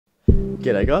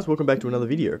G'day guys, welcome back to another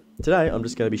video. Today I'm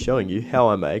just going to be showing you how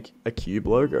I make a cube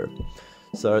logo.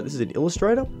 So this is in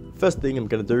Illustrator. First thing I'm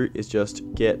going to do is just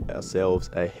get ourselves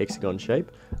a hexagon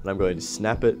shape, and I'm going to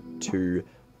snap it to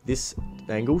this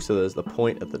angle so there's the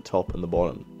point at the top and the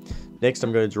bottom. Next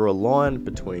I'm going to draw a line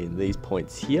between these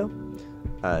points here,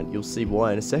 and you'll see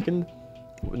why in a second.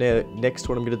 Now next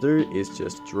what I'm going to do is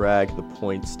just drag the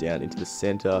points down into the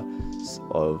center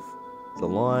of the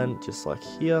line, just like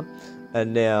here.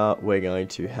 And now we're going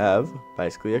to have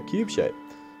basically a cube shape.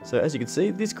 So as you can see,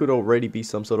 this could already be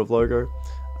some sort of logo,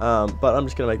 but I'm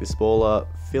just going to make this smaller,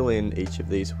 fill in each of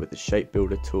these with the shape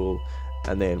builder tool,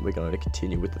 and then we're going to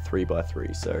continue with the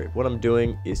 3x3. So what I'm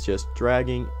doing is just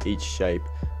dragging each shape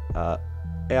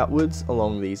outwards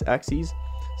along these axes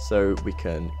so we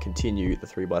can continue the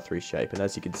 3x3 shape. And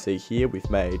as you can see here, we've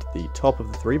made the top of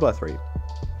the 3x3.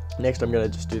 Next I'm going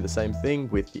to just do the same thing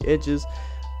with the edges,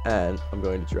 and I'm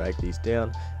going to drag these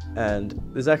down, and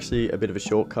there's actually a bit of a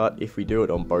shortcut. If we do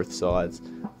it on both sides,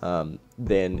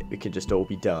 then it can just all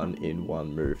be done in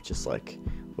one move, just like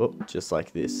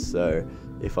this. So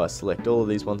if I select all of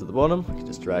these ones at the bottom, I can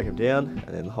just drag them down,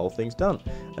 and then the whole thing's done.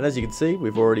 And as you can see,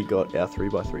 we've already got our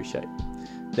 3x3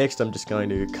 shape. Next I'm just going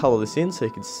to color this in so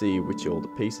you can see which all the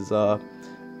pieces are,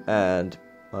 and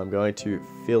I'm going to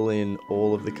fill in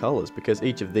all of the colors because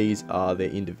each of these are their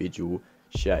individual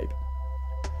shape.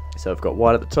 So I've got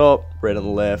white at the top, red on the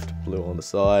left, blue on the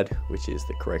side, which is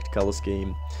the correct color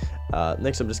scheme.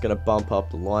 Next I'm just going to bump up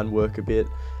the line work a bit,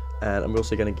 and I'm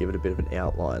also going to give it a bit of an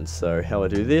outline. So how I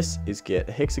do this is get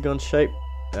a hexagon shape,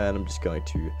 and I'm just going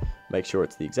to make sure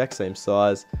it's the exact same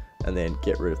size, and then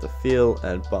get rid of the fill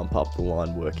and bump up the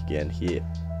line work again here.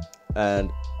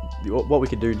 And what we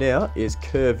can do now is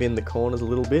curve in the corners a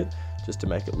little bit, just to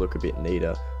make it look a bit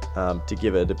neater, to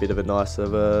give it a bit of a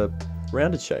nicer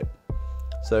rounded shape.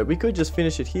 So we could just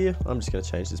finish it here. I'm just going to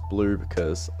change this blue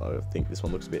because I think this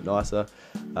one looks a bit nicer.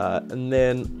 And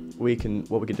then what we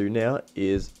can do now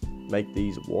is make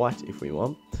these white if we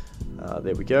want.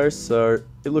 There we go. So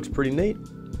it looks pretty neat.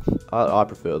 I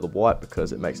prefer the white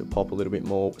because it makes it pop a little bit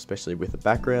more, especially with the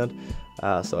background.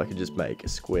 So I can just make a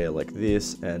square like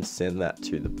this and send that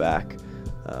to the back,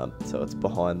 so it's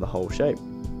behind the whole shape.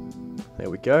 There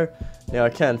we go. Now I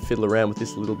can fiddle around with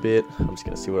this a little bit. I'm just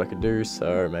going to see what I can do.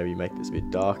 So maybe make this a bit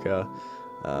darker.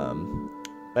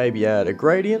 Maybe add a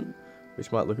gradient,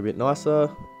 which might look a bit nicer.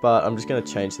 But I'm just going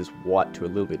to change this white to a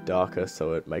little bit darker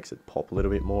so it makes it pop a little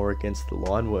bit more against the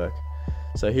line work.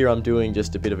 So here I'm doing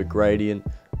just a bit of a gradient.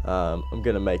 I'm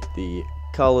going to make the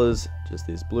colors just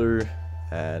this blue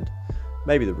and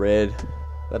maybe the red.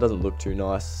 That doesn't look too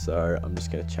nice, so I'm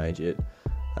just going to change it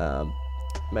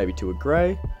maybe to a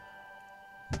grey.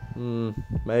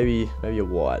 Maybe a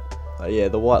white. Yeah,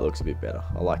 the white looks a bit better.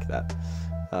 I like that.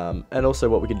 And also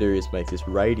what we can do is make this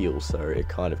radial, so it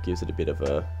kind of gives it a bit of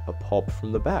a pop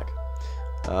from the back.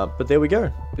 But there we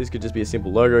go. This could just be a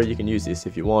simple logo. You can use this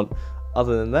if you want.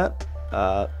 Other than that,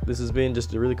 this has been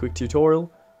just a really quick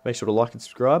tutorial. Make sure to like and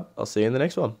subscribe. I'll see you in the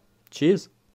next one. Cheers.